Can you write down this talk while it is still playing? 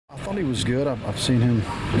I thought he was good. I've seen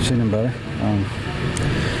him better.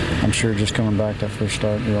 I'm sure just coming back that first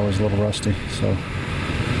start, you're always a little rusty. So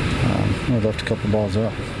we left a couple balls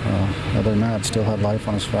up. Other than that, still had life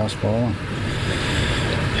on his fastball.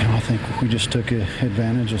 And, I think we just took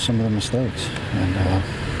advantage of some of the mistakes. And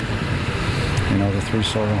the 3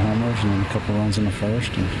 solo homers and then a couple runs in the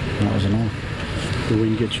first, and that was enough. The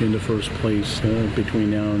win gets you into first place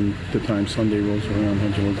between now and the time Sunday rolls around.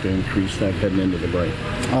 How'd you look to increase that heading into the break?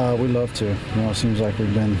 We'd love to. It seems like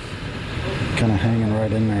we've been kind of hanging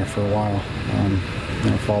right in there for a while.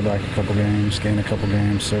 Fall back a couple games, gain a couple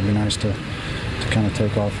games, so it'd be nice to kind of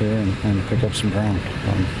take off here and pick up some ground.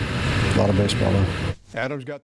 A lot of baseball though. Adams got